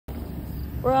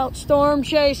We're out storm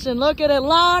chasing. Look at it,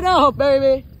 line up,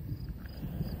 baby.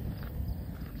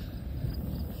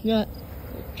 Got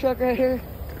a truck right here.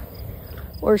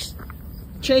 We're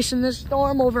chasing this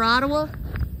storm over Ottawa.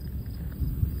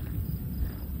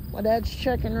 My dad's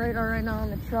checking radar right now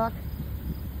on the truck.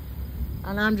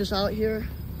 And I'm just out here.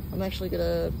 I'm actually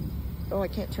gonna, oh, I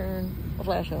can't turn my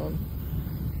flash on.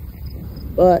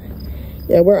 But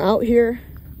yeah, we're out here.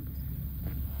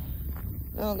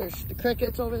 Oh, there's the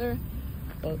crickets over there.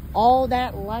 But all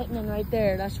that lightning right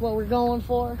there, that's what we're going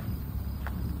for.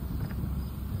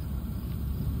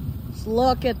 Just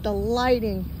look at the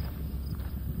lighting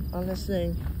on this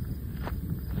thing.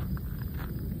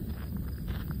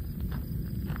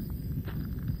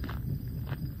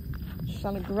 Just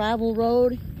on a gravel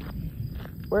road.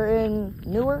 We're in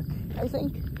Newark, I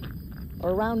think,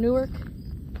 or around Newark.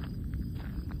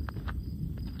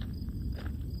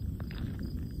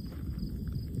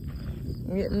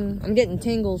 I'm getting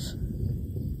tingles.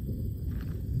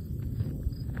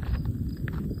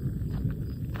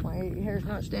 My hair's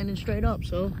not standing straight up,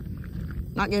 so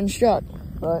not getting struck,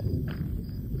 but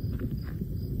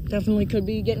definitely could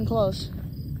be getting close.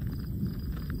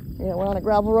 Yeah, we're on a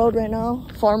gravel road right now,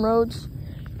 farm roads.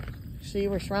 See,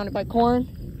 we're surrounded by corn.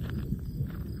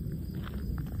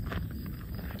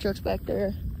 Truck's back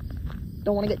there.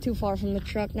 Don't want to get too far from the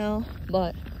truck now,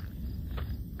 but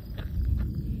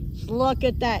look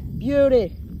at that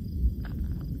beauty.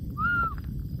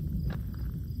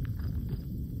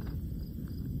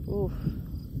 Ooh.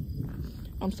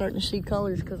 I'm starting to see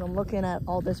colors because I'm looking at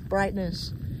all this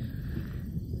brightness.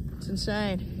 It's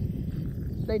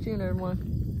insane. Stay tuned,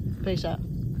 everyone. Peace out.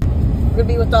 We're gonna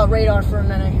be without radar for a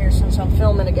minute here since I'm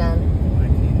filming again.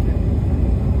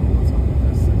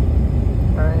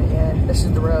 Alright, yeah, this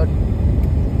is the road.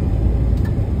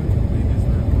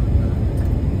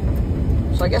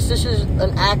 So I guess this is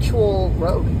an actual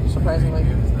road, surprisingly.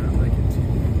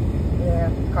 Yeah,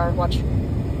 car, watch.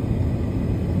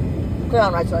 Clear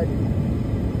on right side.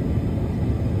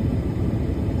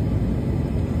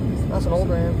 That's an old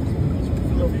ramp.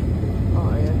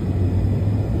 Oh, yeah.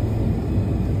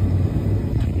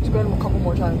 Let's go to him a couple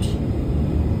more times.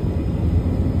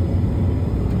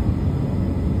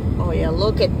 Oh, yeah,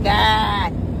 look at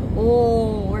that.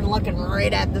 Oh, we're looking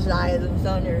right at the eye of the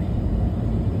sun here.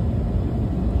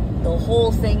 The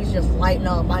whole thing's just lighting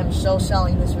up. I'm so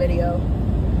selling this video.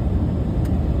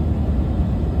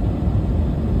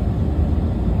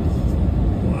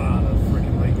 Wow, that's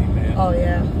freaking lightning, man. Oh,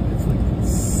 yeah. It's like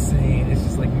insane. It's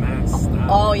just like non-stop.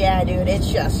 Oh, yeah, dude. It's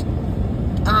just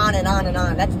on and on and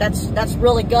on. That's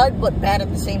really good, but bad at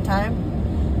the same time.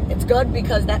 It's good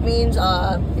because that means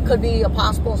it could be a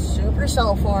possible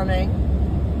supercell forming,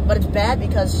 but it's bad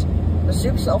because the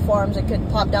supercell forms, it could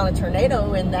pop down a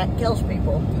tornado and that kills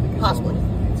people. Possibly.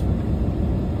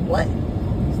 What?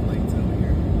 These lights over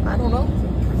here. I don't know. Is that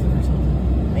a prison or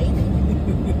something? Maybe.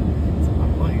 It's a lot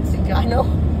of lights. I know.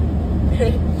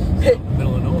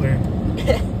 Middle of nowhere.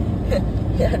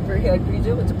 Yeah, I'd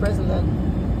presume it's a prison then.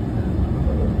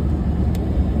 Where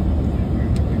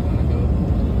we want to go.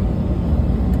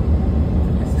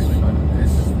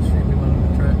 This is the street we want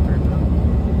to track turn down.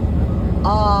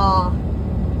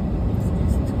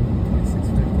 It's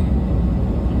 2650.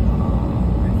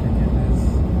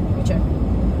 Let me check.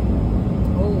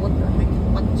 Oh, what the heck?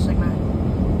 What the segment?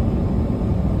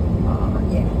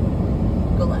 Yeah.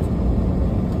 Go left.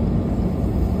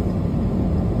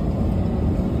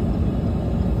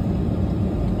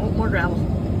 Oh, more gravel.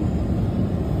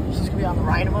 Is this gonna be on the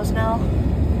right of us now?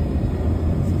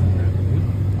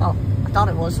 Oh, I thought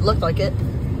it was. It looked like it. I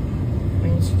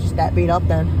mean, it's just that beat up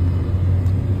then.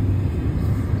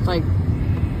 It's like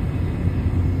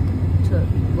to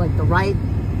like the right,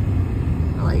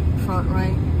 like front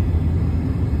right.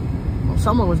 Well,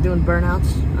 someone was doing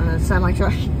burnouts on a semi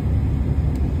truck.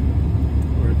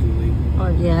 Or a dually.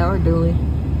 Or yeah, or a dually.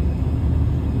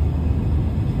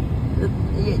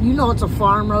 You know it's a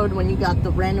farm road when you got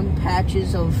the random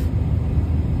patches of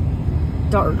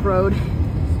dark road. This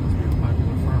must be a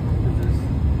popular farm road because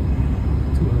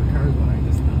there's 2 other cars behind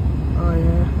us now. Oh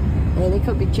yeah. Hey, they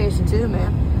could be chasing too,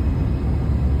 man.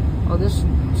 Oh, this is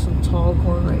some tall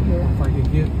corn right here. If I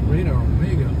could get radar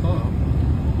Omega up,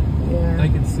 Yeah. I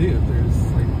can see if there's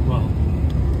like, well,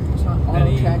 It's not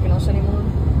auto tracking us anymore.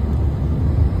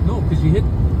 no, because you hit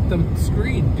the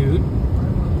screen, dude.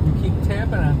 You keep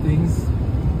tapping on things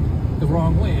the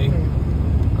wrong way.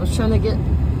 I was trying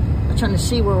to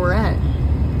see where we're at.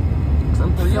 'Cause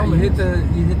I'm Well, yeah, filming. you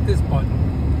hit this button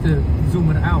to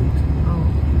zoom it out. Oh.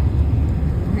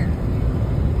 Here.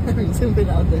 Zoom it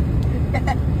out there.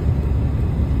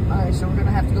 Alright, so we're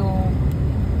gonna have to go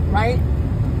right.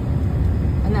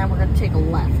 time we're gonna take a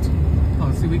left.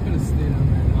 Oh, see, we could have stayed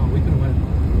on that. Oh, we could have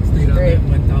stayed on Straight. that and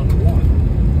went down to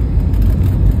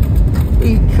 1.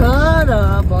 We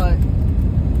coulda, but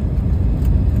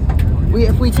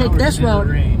if we take this road,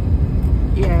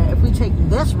 yeah, if we take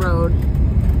this road,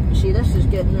 see, this is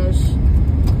getting us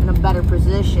in a better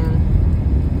position.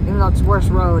 Even though it's worse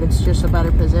road, it's just a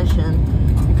better position.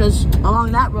 Because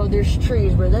along that road, there's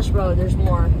trees, where this road, it's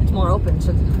more open,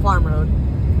 so it's a farm road.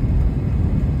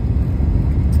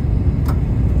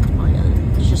 Oh yeah,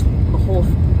 it's just, the whole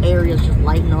area is just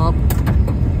lighting up.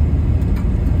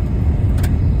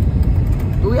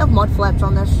 Do we have mud flaps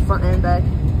on this, front and back?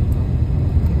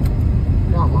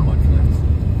 No, Mud flaps.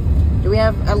 do we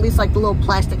have at least like the little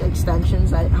plastic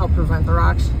extensions that help prevent the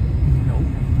rocks? Nope.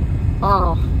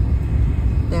 Oh,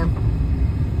 damn.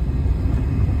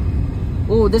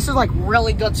 Ooh, this is like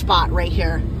really good spot right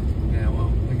here. Yeah,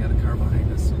 well, we got a car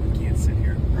behind us, so we can't sit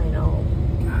here. I know.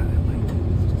 God, that light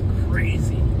is just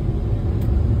crazy.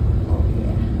 Oh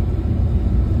yeah.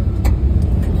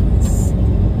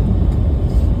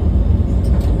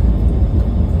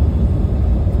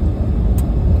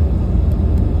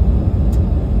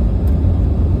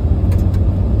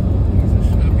 There's a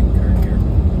shopping cart here.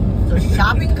 The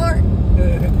shopping cart?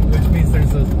 Which means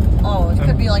there's a... Oh, it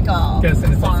could be like a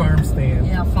guessing it's a farm stand.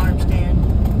 Yeah, farm stand.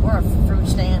 Or a fruit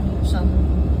stand or something.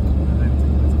 I think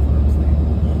it's a farm stand.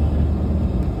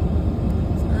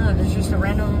 Oh, there's just a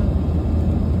random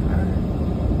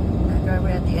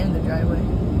driveway at the end of the driveway.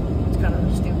 It's kind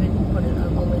of stupid. Put it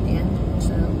all the way at the end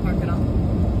instead of parking up.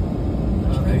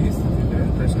 They used to do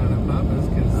that. That's not on Papa's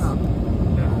because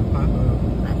Papa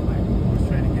That's weird. was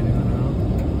trying to get in and out.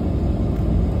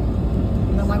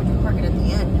 Then why would you park it at the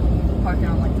end? Park it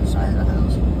on like the side of the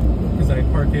house. Because I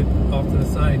park it off to the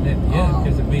side and at the end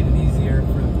because it made it easier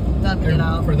for Them to get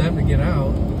out. for them to get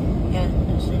out. Yeah,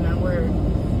 and so now we're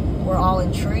all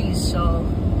in trees, so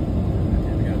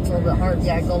it's a little bit hard.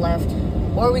 Yeah, go left.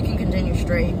 Or we can continue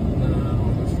straight.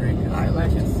 No, go straight. All right,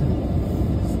 left. It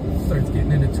starts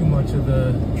getting into too much of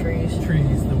the Trees.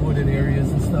 the wooded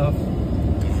areas and stuff.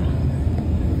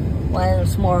 Well,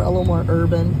 it's a little more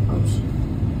urban. Oops.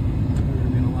 There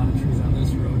have been a lot of trees on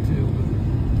this road too.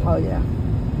 Oh yeah.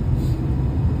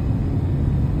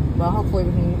 Well, hopefully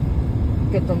we can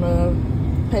get them to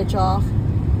pitch off.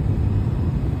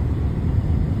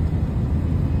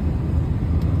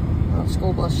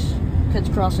 School bus, kids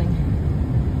crossing.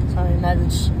 Something that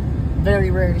it's very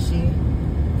rare to see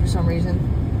for some reason.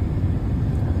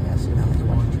 Yeah, see now there's a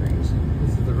bunch of trees.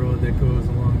 This is the road that goes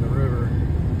along the river.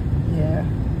 Yeah.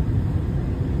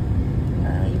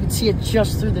 You can see it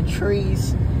just through the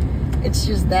trees. It's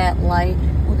just that light.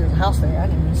 Oh, there's a house there. I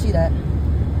didn't even see that.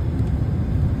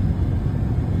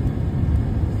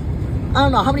 I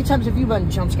don't know. How many times have you been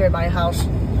jump scared by a house?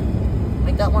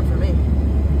 Make that one for me.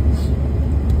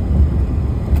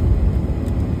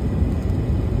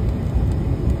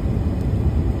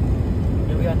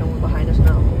 Yeah, we got no one behind us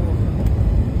now.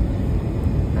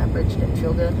 That bridge didn't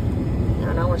feel good.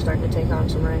 Yeah, now we're starting to take on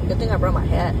some rain. Good thing I brought my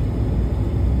hat.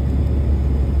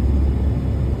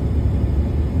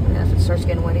 Yeah, if it starts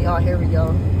getting windy. Oh, here we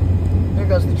go. There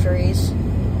goes the trees.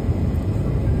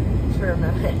 For a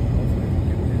minute.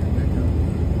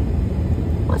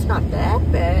 Well, it's not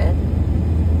that bad.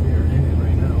 We are in it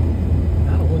right now.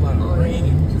 Not a whole lot of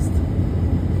rain, just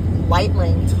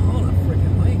Lightning. a ton of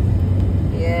freaking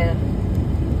lightning. Yeah.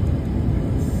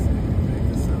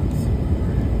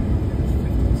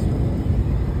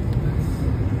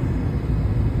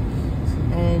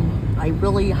 And I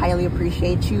really highly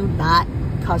appreciate you not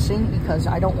cussing because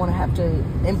I don't want to have to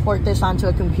import this onto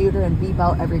a computer and beep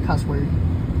out every cuss word.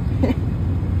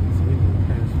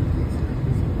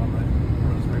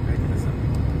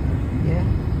 Yeah.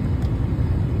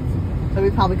 So we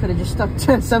probably could have just stuck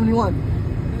to 71.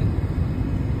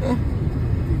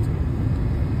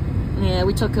 Yeah,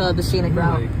 we took the scenic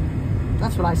route.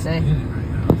 That's what I say.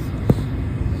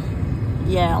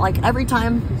 Yeah, like every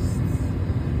time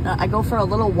I go for a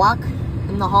little walk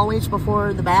in the hallways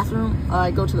before the bathroom, I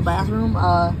go to the bathroom,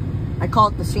 I call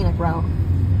it the scenic route.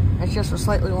 It's just a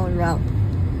slightly longer route.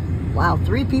 Wow,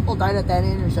 3 people died at that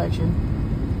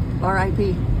intersection.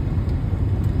 R.I.P.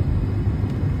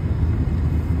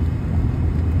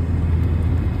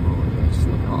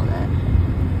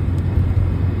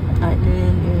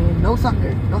 Lightning, no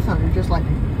thunder, just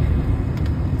lightning.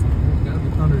 There's gotta be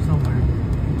thunder somewhere.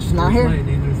 It's not here.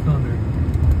 Lightning, there's thunder.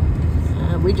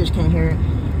 We just can't hear it.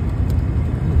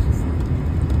 It's just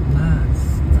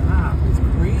non-stop. It's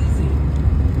crazy.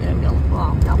 Yeah, we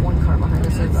got one car behind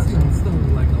us. It's still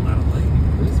like a lot of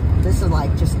lightning for this one. This is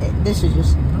like this is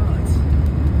just nuts.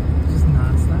 Just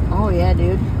non-stop. Oh yeah,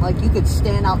 dude. Like you could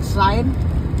stand outside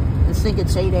and think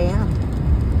it's 8 a.m.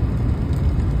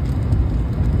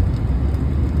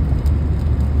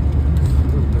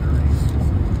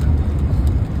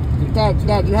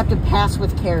 Dad, you have to pass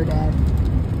with care, Dad.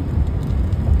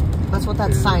 That's what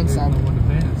that sign said.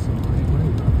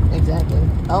 Exactly.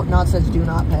 Oh, no, it says do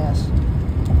not pass.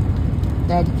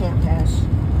 Dad, you can't pass.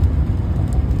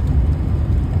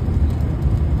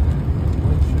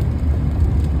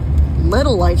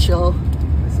 Little light show.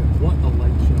 I said, what a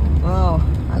light show. Oh,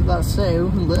 I was about to say, ooh,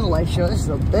 little light show. This is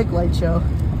a big light show.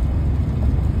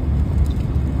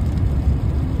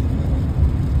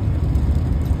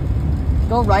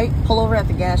 Go right, pull over at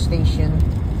the gas station.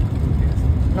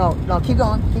 No, keep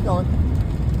going, keep going.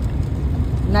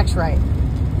 Next right.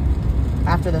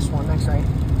 After this one, next right.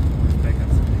 Back on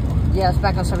 71. Yeah, it's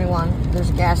back on 71. There's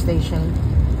a gas station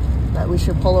that we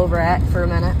should pull over at for a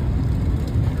minute.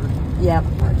 Sure. Yep.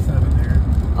 Right 7 there.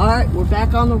 Alright, we're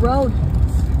back on the road.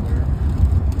 Let's see where.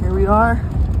 Here we are.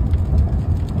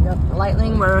 Yep,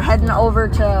 Lightning. We're heading over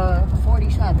to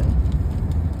 47.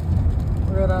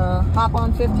 We're gonna hop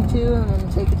on 52 and then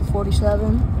take it to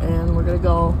 47, and we're gonna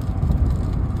go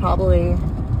probably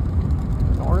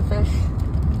northish.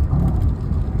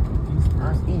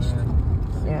 East.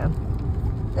 Yeah.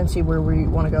 And see where we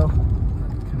want to go.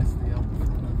 Kind of stay out in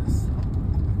front of this.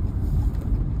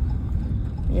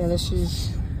 Yeah, this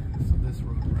is So this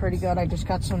road pretty good. I just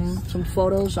got some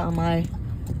photos on my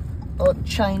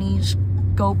Chinese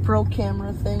GoPro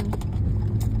camera thing.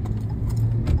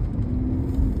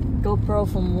 GoPro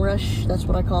from Rish, that's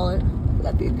what I call it.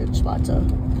 That'd be a good spot to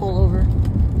pull over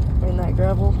in that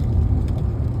gravel.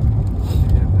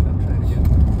 Yeah, but I'm trying to get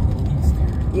east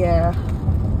here. Yeah.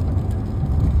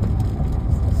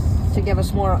 To give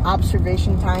us more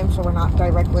observation time so we're not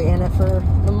directly in it for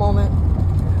the moment.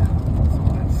 Yeah, so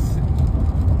that's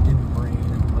in the rain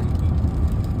and lightning.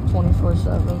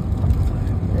 24/7.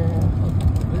 Yeah.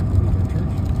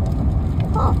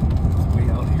 Huh. It's way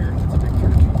out here. It's a big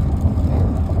church.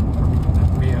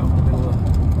 Way out in the middle of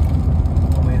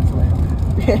no man's land.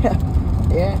 Yeah.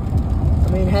 Yeah. I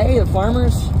mean, hey, the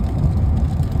farmers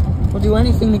will do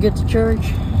anything to get to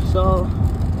church, so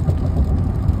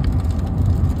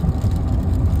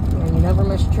yeah, you never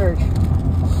miss church.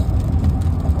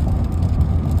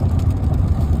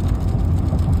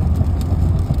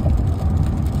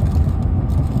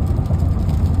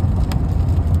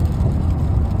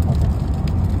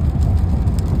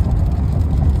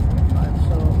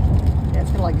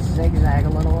 Zigzag a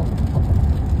little.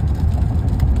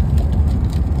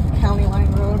 County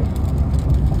Line Road.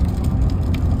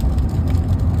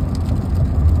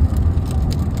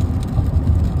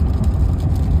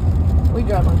 We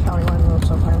drive on County Line Road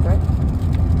sometimes, right?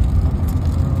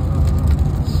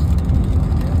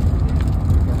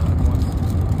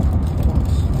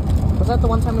 Once. Was that the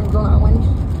one time we were going on Wendy's?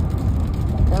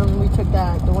 Then we took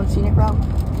the one scenic route?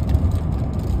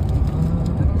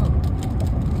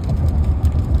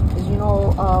 You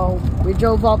know, we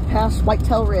drove up past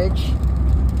Whitetail Ridge.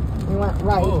 We went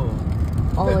right. Whoa.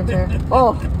 All the way there.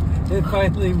 Oh! It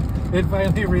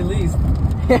finally released.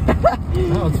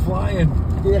 Now it's flying.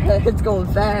 Yeah, it's going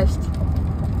fast.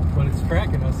 But it's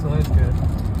tracking us, so that's good.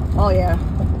 Oh, yeah.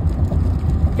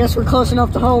 Guess we're close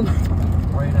enough to home.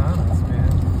 Right on us,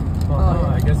 man. Well, no,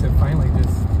 yeah. I guess it finally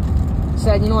just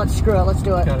Said, you know what, screw it, let's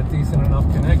do it. got a decent enough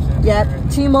connection. Yeah, here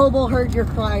and T-Mobile heard your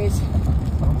cries.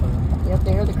 something. Yep,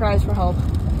 they heard the cries for help.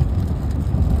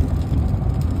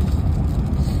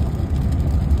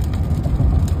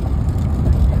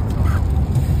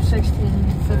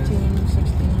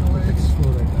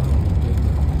 Slow that down a little bit.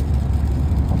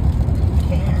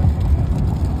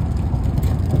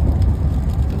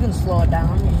 You can slow it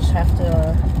down, you just have to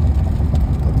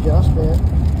adjust it.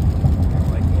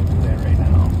 I can't do that right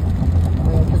now.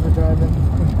 Yeah, because we're driving.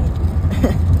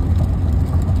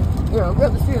 Here, I'll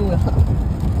grab the steering wheel.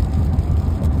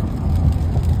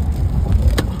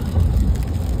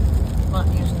 I'm not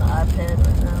using the iPad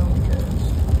right now because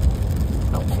I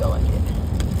don't feel like it.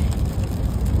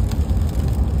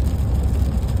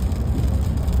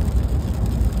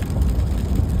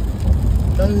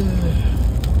 Still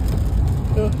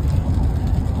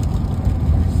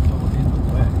in the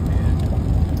wet, man.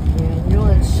 And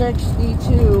you're at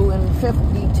 62 and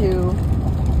 52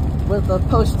 with a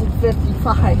posted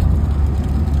 55.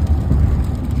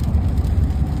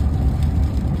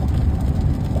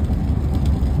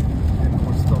 And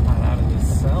we're still not out of this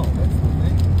cell, that's the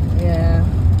thing. Yeah.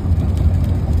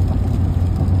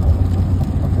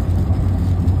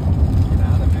 Get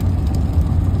out of it.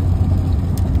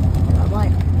 I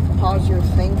might pause your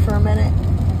thing for a minute.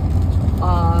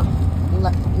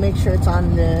 Make sure it's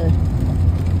on the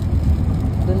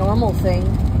thermal thing,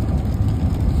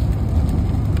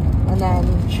 and then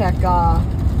check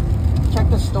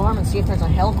the storm and see if there's a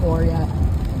hail core yet.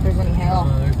 If there's any hail.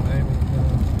 There's not in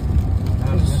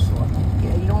this one.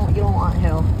 Yeah, you don't want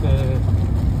hail. The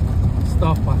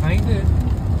stuff behind it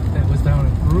that was down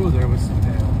in Peru, there was some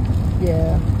hail.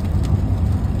 Yeah.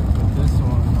 But this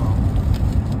one,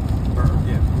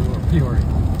 Peoria.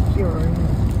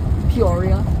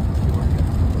 Peoria.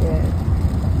 Yeah.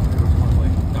 There was one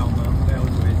like down that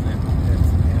was ways that had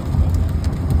some hail,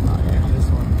 but yeah, this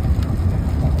one.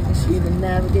 I see the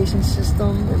navigation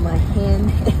system in my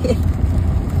hand.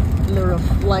 And the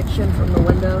reflection from the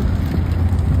window.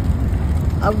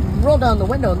 I roll down the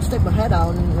window and stick my head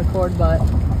out and record, but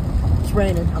it's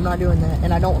raining. I'm not doing that,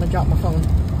 and I don't want to drop my phone.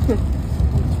 It's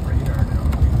radar now.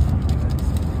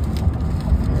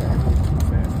 Yeah. Too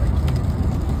fast. I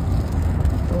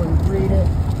Go and read it.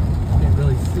 can't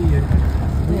really see it.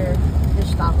 Here,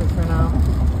 just stop it for now.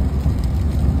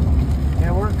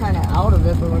 Yeah, we're kind of out of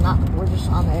it, but we're not. We're just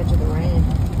on the edge of the rain.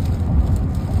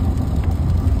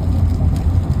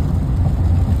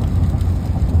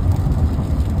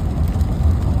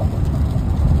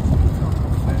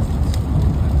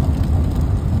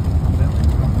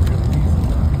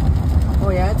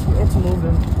 It's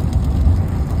moving.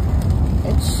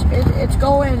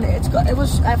 It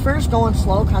was at first going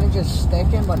slow, kind of just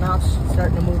sticking, but now it's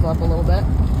starting to move up a little bit.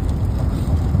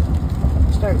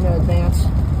 Starting to advance.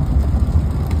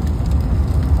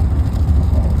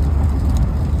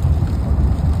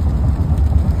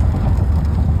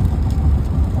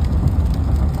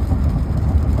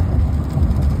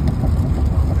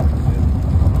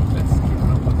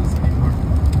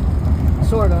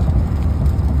 Sorta.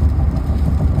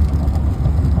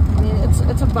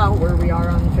 It's about where we are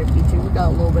on 52. We got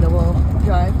a little bit of a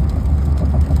drive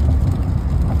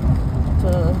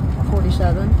to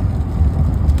 47.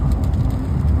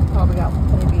 Probably got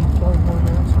maybe 12 more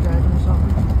minutes of driving or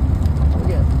something. We'll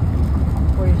get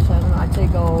 47. I'd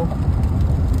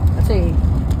say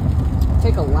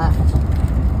take a left,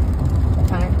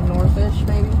 kind of northish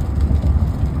maybe.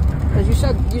 Because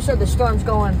you said the storm's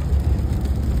going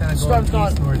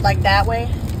like that way.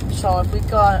 So if we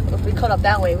cut up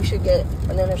that way, we should get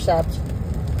an intercept.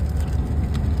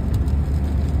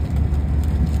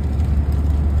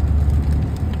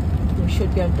 We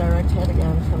should get a direct hit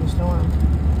again from the storm.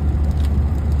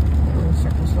 And we're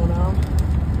starting to slow down.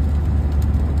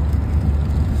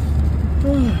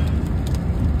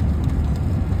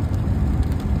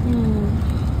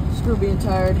 Screw being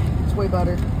tired. It's way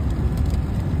better.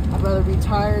 I'd rather be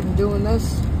tired and doing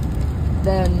this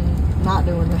than not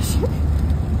doing this.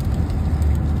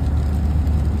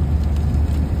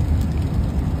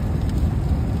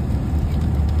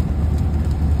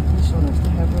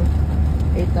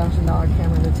 $8,000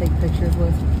 camera to take pictures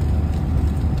with.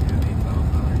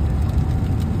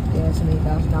 Yeah, it's an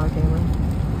 $8,000 camera.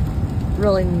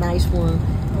 Really nice one.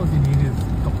 All you need is a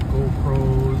couple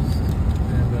GoPros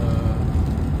and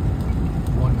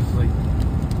one just like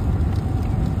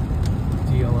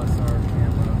DLSR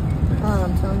camera.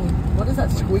 I'm telling you, what is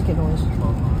that squeaking noise? 1200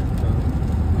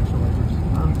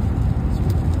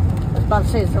 I was about to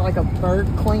say, is there like a bird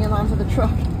clinging onto the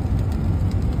truck?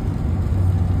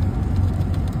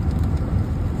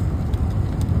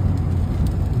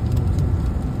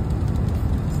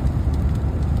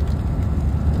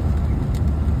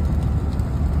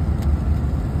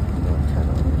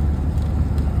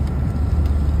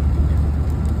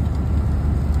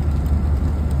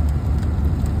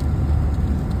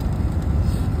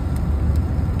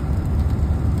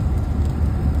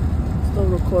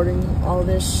 Recording all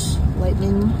this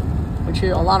lightning, which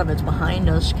a lot of it's behind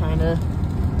us, kind of,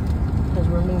 because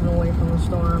we're moving away from the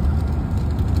storm.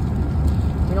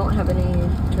 We don't have any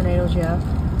tornadoes yet.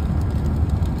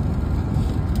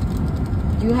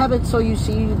 Do you have it so you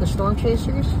see the storm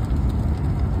chasers?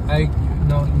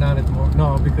 No, not at the moment.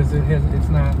 No, because it's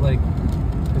not like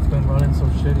it's been running so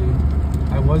shitty.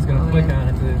 I was gonna click on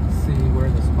it to see where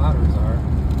the spotters are.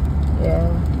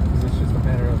 Yeah. Because it's just a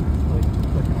matter of like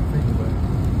clicking the thing, but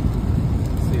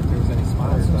see if there's any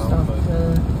spotters out. But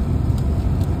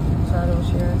shadows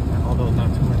here. Although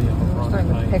not too many of them We're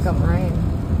starting to pick up rain.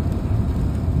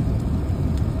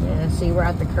 Yeah, see, we're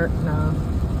at the curtain now.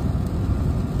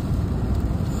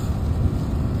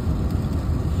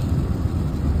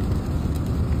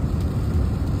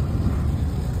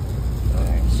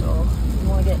 Alright, so you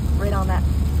want to get right on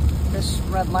this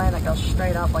red line that goes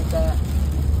straight up like that.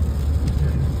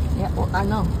 Yeah, well, I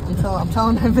know. I'm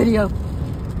telling that video.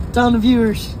 Telling the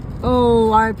viewers.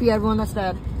 Oh, RIP everyone that's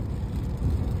dead.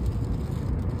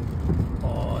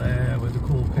 Oh, that was a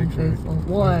cool picture.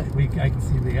 What? I can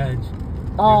see the edge.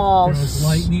 Oh, there was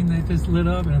lightning that just lit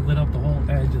up, and it lit up the whole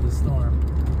edge of the storm.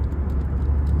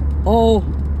 Oh,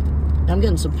 I'm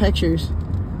getting some pictures.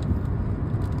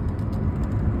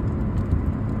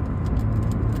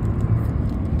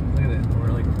 Look at it.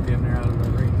 We're like damn near out of the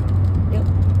rain now.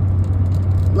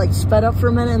 Yep. Like sped up for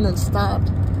a minute and then stopped.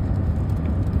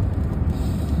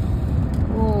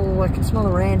 Oh, I can smell the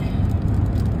rain.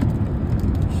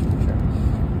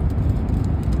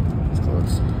 It's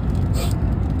close.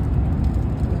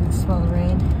 You can smell the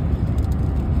rain.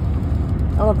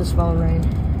 I love the smell of rain.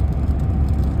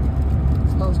 It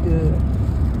smells good.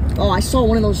 Oh, I saw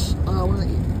one of those,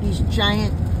 these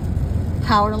giant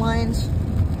power lines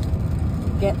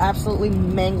get absolutely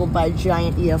mangled by a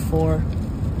giant EF4.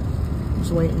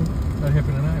 Just waiting. That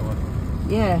happened in Iowa.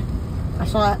 Yeah, I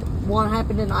saw it. One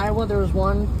happened in Iowa. There was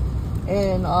one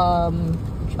in,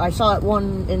 I saw it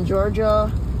one in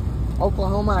Georgia,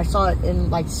 Oklahoma. I saw it in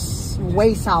like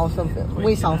way south of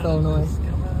Illinois.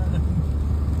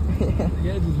 The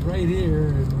edge is right here,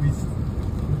 and it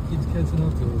keeps catching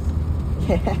up to us.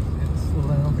 Yeah. Slow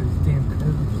down for these damn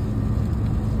curves.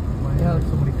 Why are there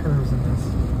so many curves in this?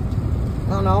 I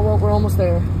don't know. We're almost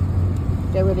there.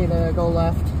 Get ready to go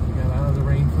left. We got out of the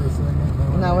rain for a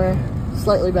second. Now we're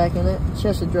slightly back in it. It's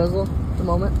just a drizzle at the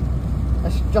moment.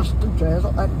 It's just a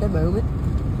drizzle at the moment.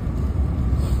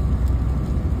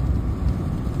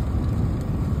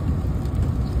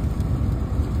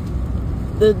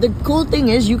 The cool thing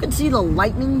is you can see the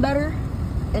lightning better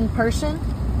in person,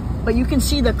 but you can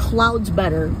see the clouds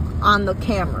better on the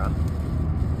camera.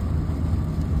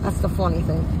 That's the funny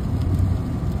thing.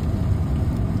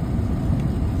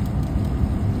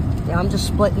 Yeah, I'm just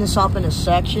splitting this up into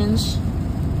sections.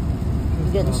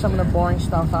 I'm getting some of the boring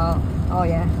stuff out. Oh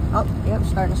yeah. Oh, yep,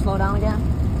 starting to slow down again.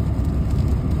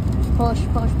 Just push,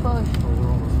 push, push. Oh, we're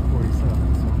almost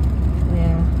 47, so.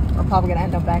 Yeah, we're probably gonna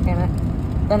end up back in it.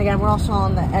 Then again, we're also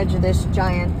on the edge of this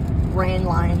giant rain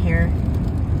line here.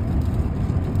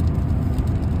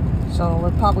 So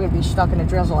we're probably gonna be stuck in a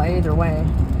drizzle either way.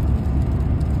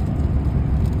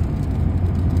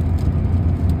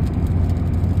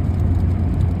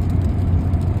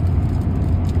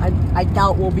 I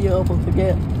doubt we'll be able to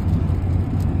get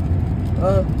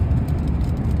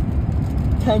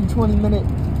 10-20 minute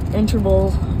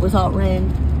intervals without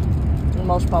rain.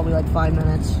 Most probably like 5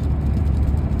 minutes.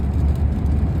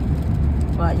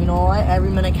 But you know what? Every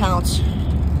minute counts.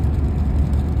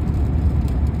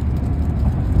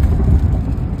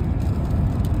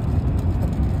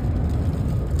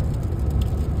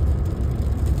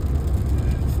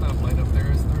 Stoplight up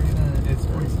there is 39. It's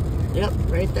 47. Yep,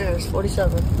 right there. It's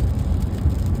 47.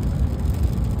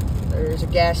 There's a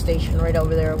gas station right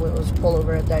over there. We'll just pull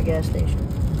over at that gas station.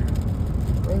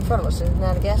 Right in front of us. Isn't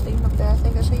that a gas station up there? I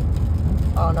think I see.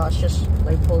 Oh no, it's just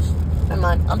light post. Never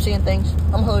mind. I'm seeing things.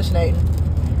 I'm hallucinating.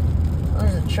 Oh,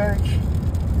 there's a church.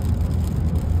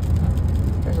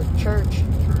 There's a church.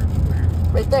 Church where?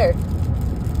 Right there.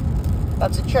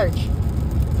 That's a church.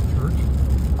 Church?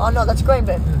 Oh no, that's Grain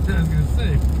Bin. I was gonna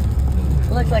say.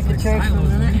 It looks like a church for a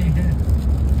minute.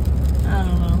 I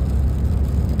don't know.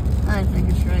 I think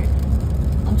it's right.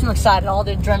 I'm too excited. All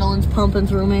the adrenaline's pumping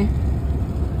through me.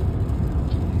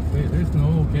 Wait, there's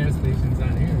no gas stations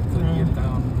on here until you get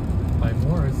down by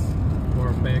Morris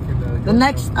or back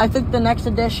into I think the next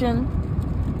addition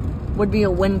would be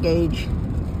a wind gauge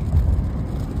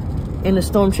in the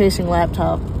storm chasing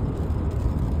laptop.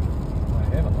 Well, I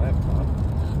have a laptop.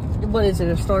 What is it,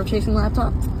 a storm chasing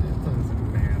laptop? It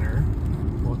doesn't matter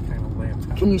what kind of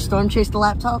laptop. Can you storm chase the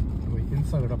laptop? We can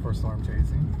set it up for storm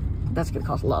chasing. That's gonna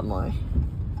cost a lot of money.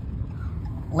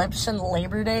 Libsyn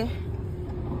Labor Day?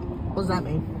 What does that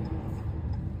mean?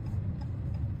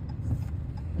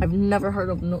 I've never heard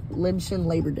of Libsyn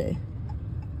Labor Day.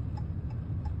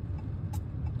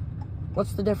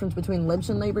 What's the difference between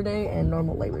Libsyn Labor Day and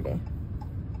normal Labor Day?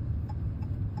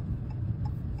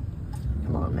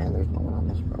 Come on, man, there's no one on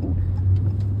this road.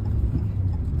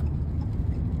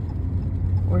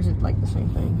 Or is it like the same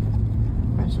thing?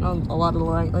 Alright, so now a lot of the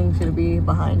lightning's gonna be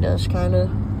behind us, kinda.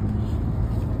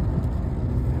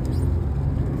 It's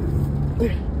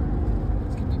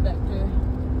gonna be back there.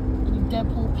 Little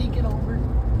Deadpool peeking over.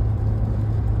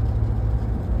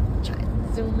 Try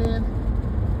to zoom in.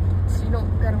 So you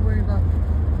don't gotta worry about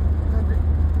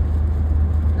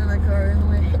another car in the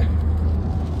way.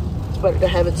 It's better to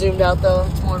have it zoomed out though.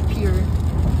 It's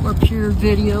more pure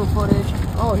video footage.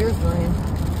 Oh, here's rain.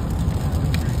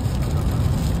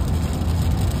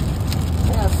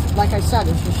 Yeah, like I said,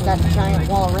 it's just that giant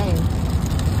wall of rain.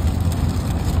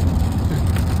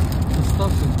 The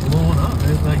stuff's just blowing up.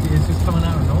 It's like it's just coming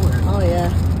out of nowhere. Oh yeah.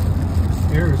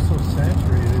 This air is so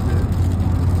saturated that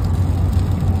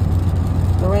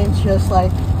just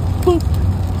like, boop.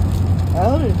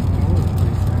 Out.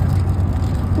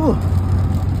 Ooh.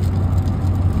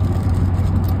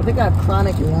 I think I have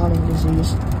chronic yawning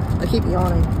disease. I keep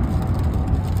yawning.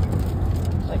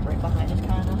 It's like right behind us,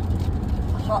 kinda.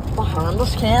 Behind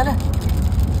us, kinda.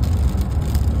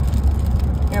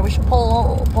 Yeah, we should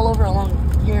pull over along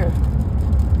here.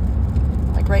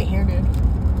 Like right here, dude.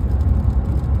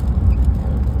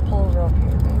 Pull over up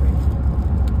here, maybe.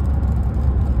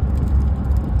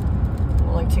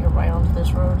 We'll like take a right onto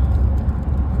this road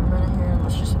for a minute here and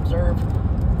let's just observe.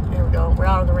 Here we go. We're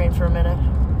out of the rain for a minute.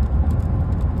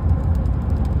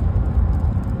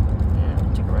 Yeah,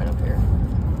 we'll take a right up here.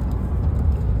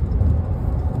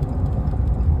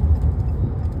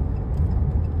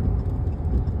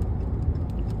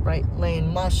 Right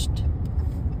lane must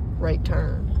right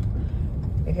turn.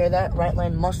 You hear that? Right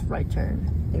lane must right turn.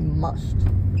 They must.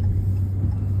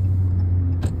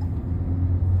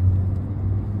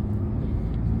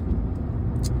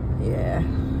 Yeah.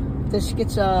 This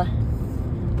gets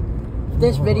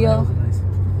this video.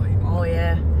 Oh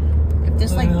yeah. If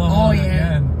this like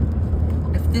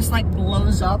if this like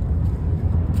blows up,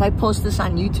 if I post this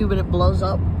on YouTube and it blows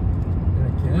up,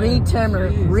 Reed Timmer.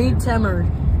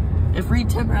 If Reed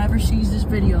Timmer ever sees this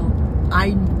video,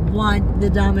 I want the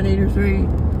Dominator 3.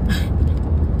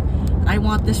 I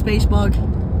want the Space Bug.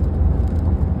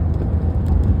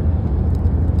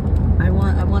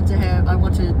 I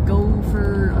want to go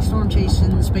for a storm chase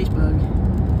in the Space Bug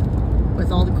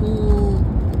with all the cool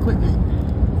equipment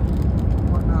and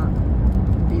whatnot.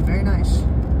 It'd be very nice.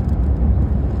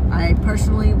 I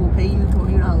personally will pay you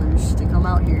 $20 to come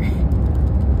out here.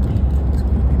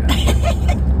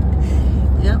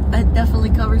 Yep, that definitely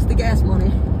covers the gas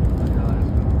money.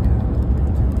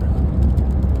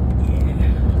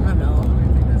 Yeah, I know. The only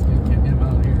thing that's gonna get him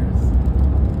out here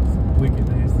is wicked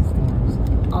nasty storms.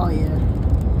 Oh yeah.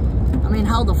 I mean,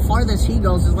 how the farthest he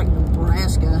goes is like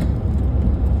Nebraska.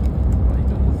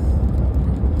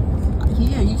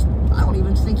 Yeah, I don't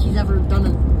even think he's ever done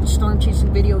a storm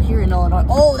chasing video here in Illinois.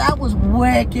 Oh, that was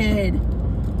wicked.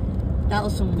 That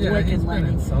was some wicked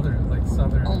lightning. Been in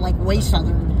southern. Oh, like way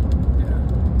southern.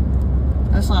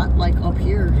 That's not like up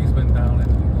here. He's been down in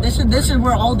this is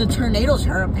where all the tornadoes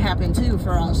happen too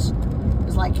for us.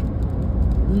 It's like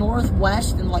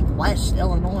northwest and like west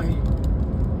Illinois.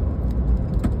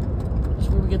 That's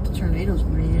where we get the tornadoes,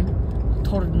 man.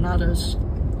 Tornadoes.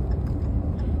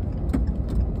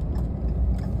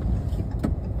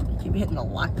 Keep hitting the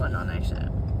lock button on accident.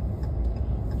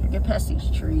 Get past these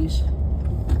trees.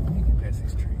 You get past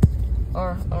these trees.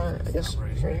 Or I guess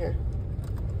right here.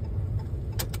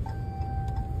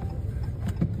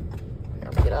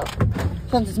 Get up.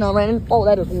 Since it's not raining. Oh,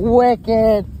 that is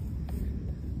wicked.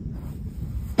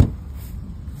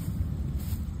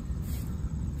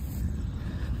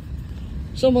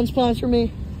 Someone sponsor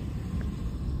me.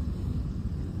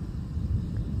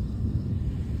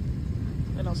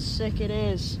 Look how sick it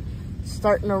is. It's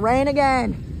starting to rain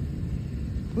again.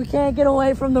 We can't get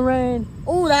away from the rain.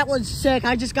 Oh, that was sick.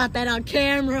 I just got that on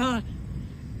camera.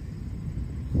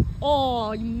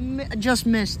 Oh, you just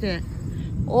missed it.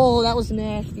 Oh, that was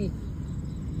nasty.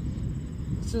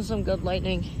 This is some good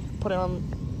lightning. Put it on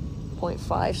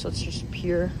 0.5 so it's just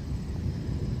pure.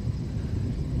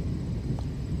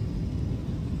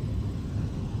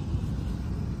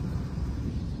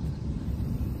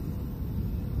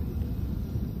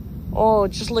 Oh,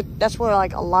 just look, that's where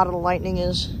like a lot of the lightning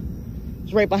is.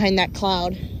 It's right behind that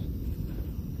cloud.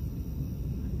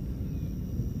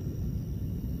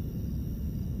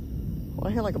 Oh,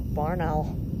 I hear like a barn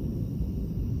owl.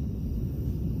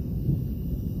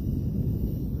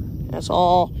 That's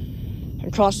all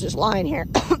across this line here.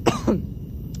 I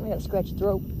got a scratchy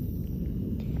throat.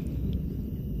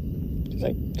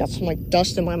 I got some like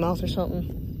dust in my mouth or something.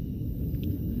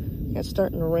 It's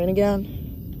starting to rain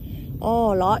again.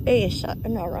 Oh, lot is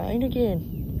starting to rain again.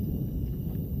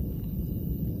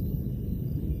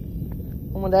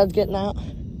 And my dad's getting out.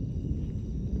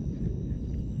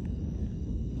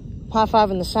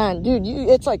 High-fiving the sign. Dude,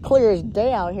 it's like clear as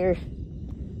day out here.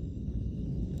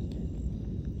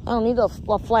 I don't need a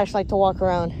flashlight to walk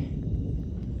around.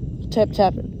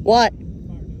 Tapping. What?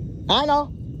 I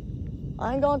know.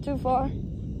 I ain't going too far.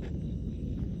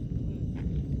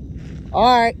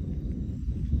 Alright.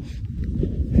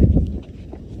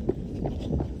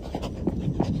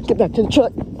 Get back to the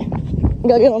truck.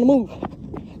 Gotta get on the move.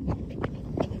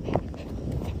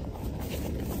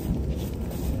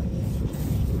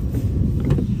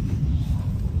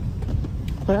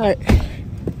 Alright.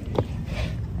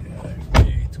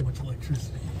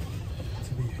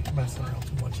 Messing around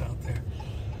too much out there.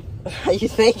 You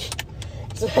think?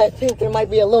 I think there might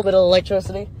be a little bit of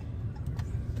electricity.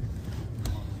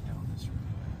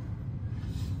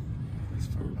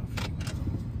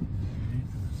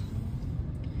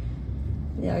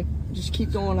 Yeah, just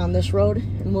keep going on this road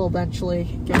and we'll eventually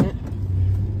get it.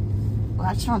 Well,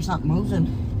 that storm's not moving.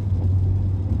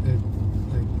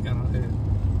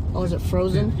 Oh, is it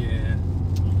frozen? Yeah.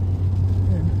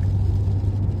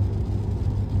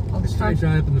 I'll I tried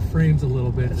dropping the frames a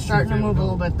little bit. It's starting to move a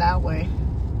little bit that way.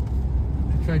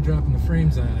 I tried dropping the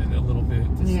frames on it a little bit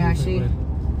to see if it would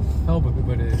help it,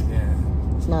 but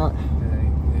yeah. It's not. It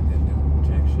didn't do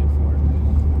jack shit for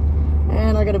it.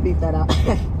 And I gotta beat that out.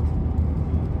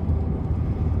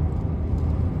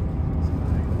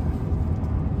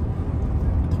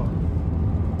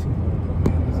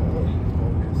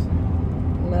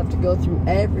 Have to go through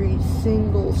every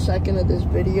single second of this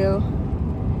video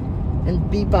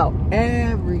and beep out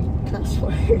every cuss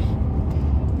word.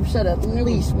 You said at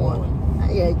least one.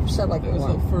 Yeah, you said like that was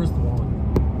one. the first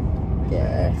one.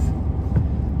 Yeah.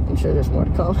 I'm sure there's more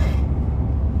to come.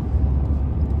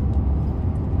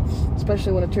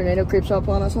 Especially when a tornado creeps up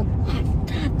on us. God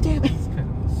damn it. It's kind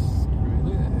of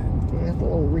screwy. Yeah, the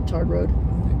little retard road.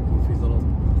 Goofy little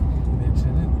bitch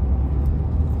in it.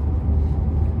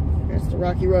 That's the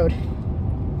rocky road.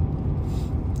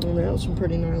 And there was some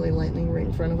pretty gnarly lightning right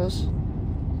in front of us.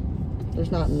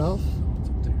 There's not enough. It's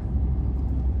up there.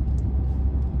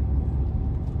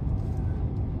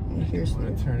 And here's do we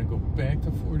want to turn and go back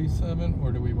to 47,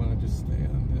 or do we want to just stay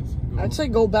on this? And go? I'd say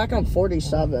go back on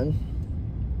 47.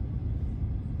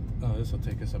 Oh, this will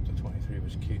take us up to 23,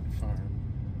 which is Caton Farm.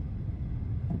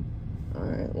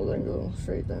 Alright, well then go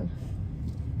straight then.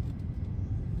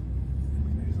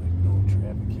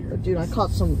 Traffic here. But dude, I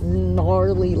caught some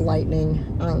gnarly lightning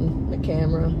on the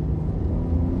camera.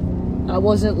 I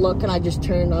wasn't looking, I just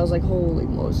turned. I was like, holy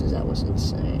Moses, that was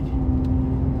insane.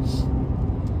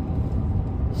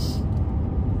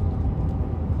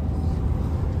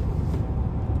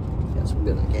 Got some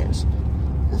good gas.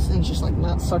 This thing's just like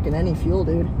not sucking any fuel,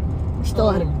 dude. We're still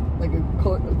at like a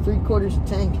 3/4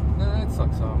 tank. Nah, it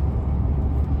sucks off.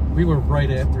 We were right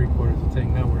at 3/4 of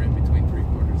tank. Now we're in between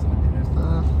 3/4 and a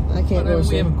half. I can't really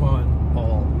we haven't gone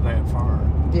all that far.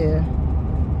 Yeah.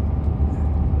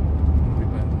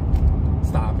 We've been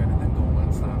stopping and then going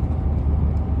and stopping.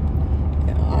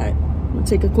 Yeah, alright. We'll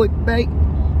take a quick break.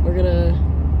 We're gonna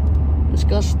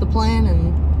discuss the plan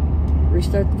and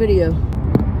restart the video.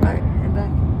 Alright, head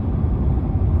back.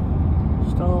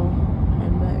 Stall,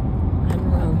 head back, head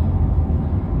around.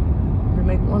 We're gonna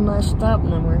make one last stop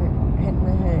and then we're heading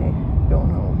the hay, going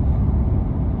home.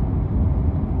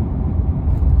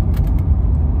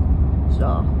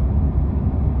 So,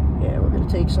 yeah, we're gonna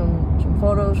take some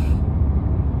photos,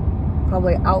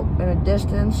 probably out in a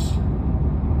distance,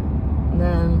 and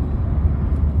then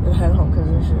we'll head home because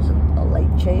this is a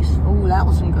late chase. Ooh, that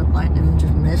was some good lightning.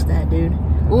 Just missed that, dude.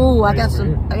 Ooh, I got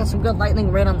some good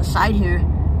lightning right on the side here.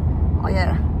 Oh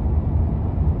yeah,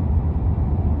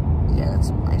 yeah, that's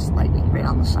some nice lightning right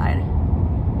on the side.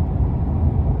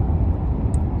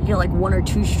 You get like 1 or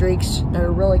 2 streaks that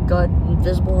are really good and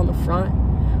visible on the front.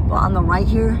 But on the right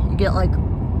here, you get like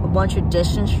a bunch of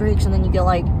distant streaks, and then you get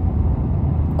like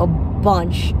a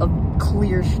bunch of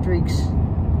clear streaks.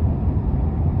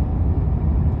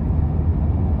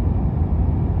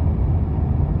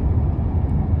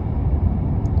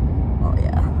 Oh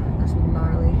yeah, that's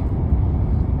gnarly.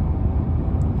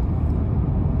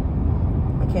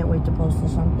 I can't wait to post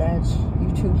this on Dad's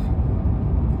YouTube.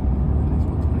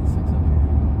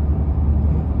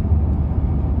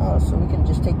 Oh, so we can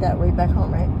just take that right back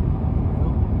home, right?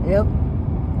 Yep.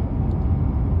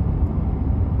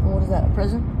 What is that, a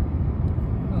prison?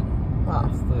 No. Oh.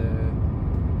 It's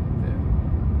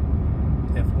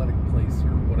the athletic place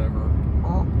or whatever.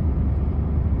 Oh.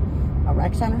 A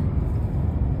rec center?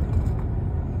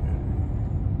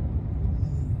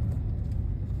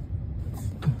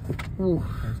 Ooh.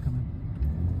 Cars coming?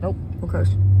 Nope, no cars.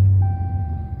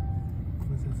 What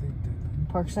does it say?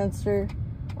 Park sensor,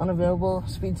 unavailable,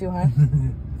 speed too high.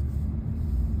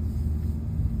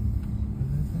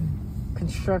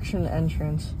 Construction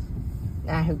entrance.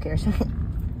 Nah, who cares?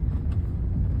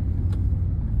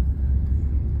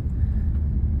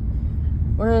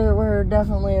 We're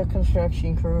definitely a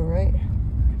construction crew, right?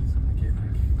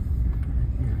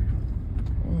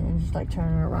 And just like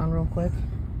turn it around real quick.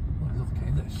 Oh,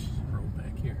 okay, this road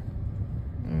back here.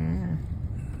 Yeah. Now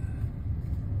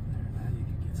you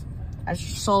can get some. I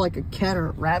just saw like a cat or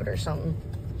a rabbit or something.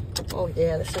 Oh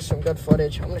yeah, this is some good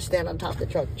footage. I'm gonna stand on top of the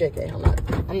truck. JK,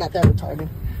 I'm not that retarded.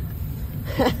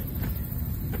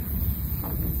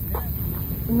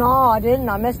 No, I didn't.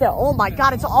 I missed it. Oh my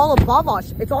god, it's all above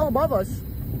us. It's all above us.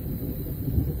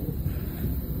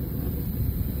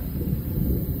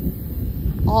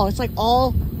 Oh, it's like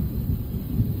all...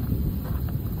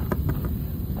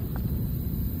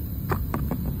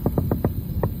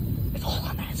 It's all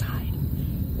on that side.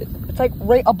 It's like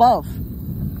right above.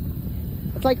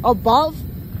 It's like above.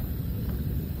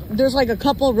 There's like a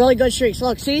couple really good streaks.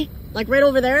 Look, see? Like right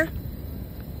over there.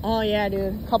 Oh yeah,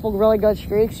 dude. A couple really good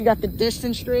streaks. You got the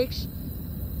distance streaks.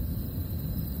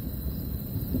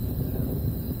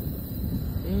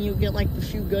 And you get like a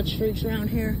few good streaks around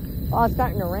here. Oh, it's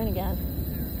starting to rain again.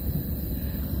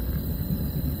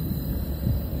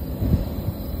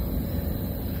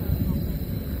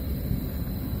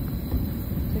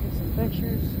 Taking some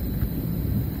pictures.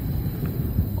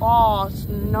 Oh, it's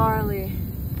gnarly.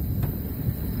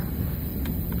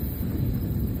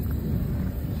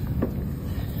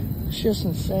 It's just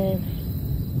insane.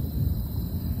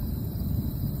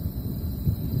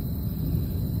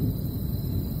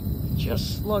 It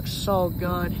just looks so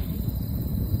good.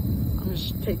 I'm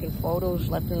just taking photos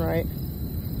left and right.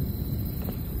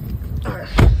 Alright.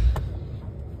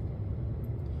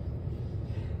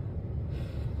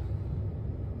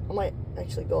 I might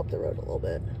actually go up the road a little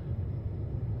bit.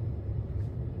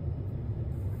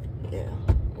 Yeah,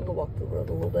 I'm gonna walk the road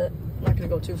a little bit. I'm not gonna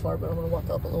go too far, but I'm gonna walk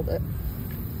up a little bit.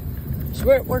 So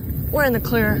we're in the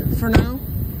clear for now.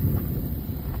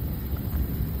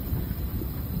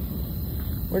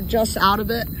 We're just out of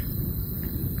it.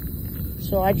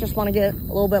 So I just want to get a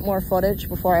little bit more footage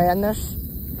before I end this.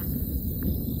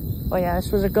 Oh yeah, this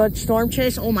was a good storm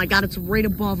chase. Oh my God, it's right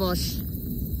above us.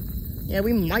 Yeah,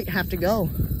 we might have to go.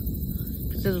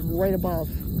 This is right above.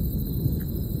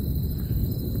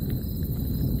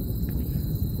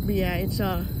 But yeah, it's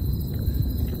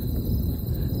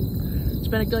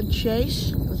been a good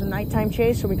chase. It was a nighttime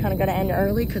chase, so we kind of got to end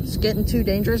early because it's getting too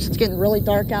dangerous. It's getting really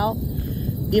dark out,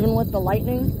 even with the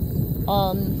lightning.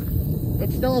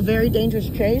 It's still a very dangerous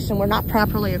chase, and we're not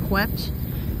properly equipped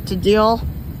to deal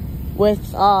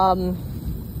with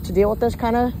this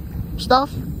kind of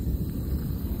stuff.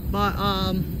 But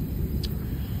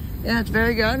yeah, it's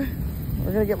very good.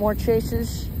 We're gonna get more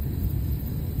chases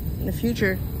in the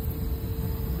future.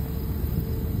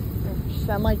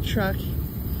 Semi truck.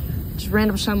 Just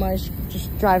random semis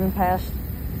just driving past.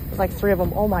 There's like 3 of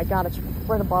them. Oh my God, it's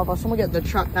right above us. I'm gonna get the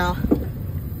truck now,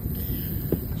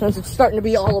 since it's starting to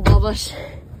be all above us.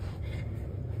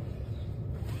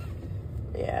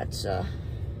 Yeah, it's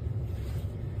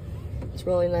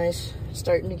really nice. It's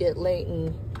starting to get late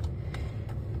and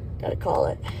gotta call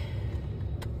it.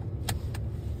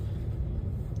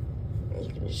 And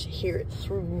you can just hear it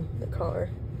through the car.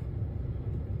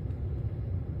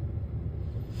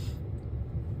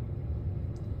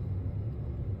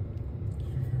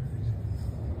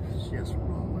 Just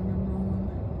rolling and rolling.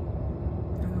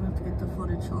 I'm gonna have to get the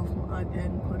footage off my iPad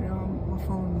and put it on my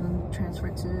phone and then transfer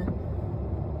it to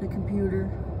the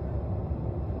computer.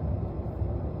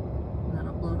 And then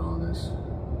upload all this.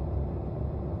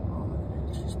 Oh,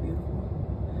 it's just beautiful.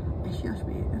 It's just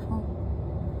beautiful.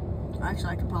 Actually,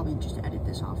 I could probably just edit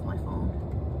this off my phone.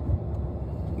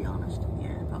 To be honest.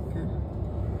 Yeah, I probably could.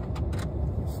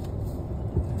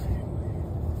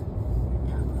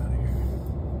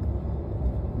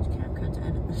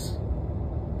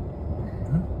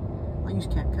 I'll use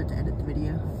CapCut to edit the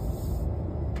video.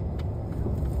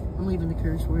 I'm leaving the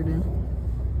curse word in.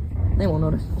 They won't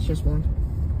notice. It's just one.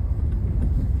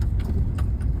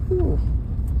 Ooh.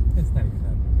 It's not even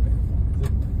that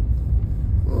bad,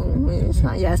 is it? It's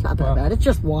not. Yeah, it's not that bad. It's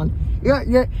just one.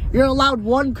 You're allowed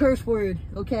one curse word,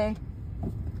 okay?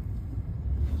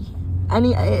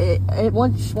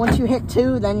 Once you hit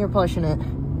 2, then you're pushing it.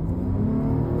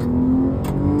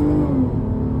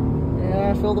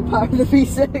 I feel the power of the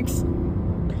V6.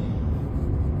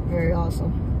 Very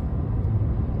awesome.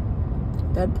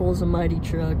 Deadpool's a mighty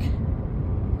truck.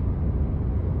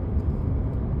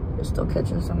 We're still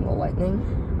catching some of the lightning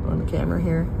on the camera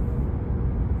here.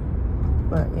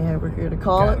 But yeah, we're here to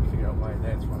call it. Figure out why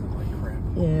that's running like crap.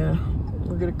 Yeah,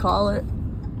 we're gonna call it.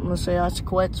 I'm gonna say that's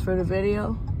quits for the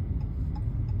video.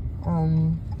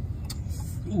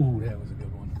 Ooh, that was a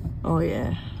good one. Oh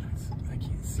yeah. I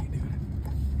can't see, dude.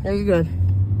 Yeah, you're good.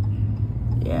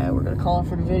 Yeah, we're gonna call it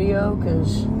for the video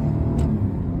because, you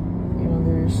know,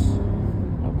 there's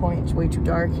no point. It's way too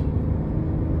dark.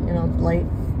 You know, it's late.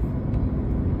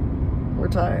 We're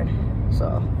tired.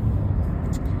 So,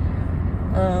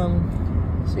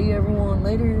 see everyone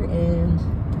later, and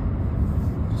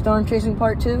Storm Chasing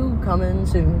Part 2 coming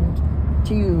soon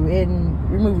to you in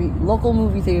your local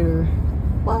movie theater.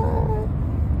 Bye.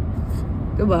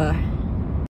 Goodbye.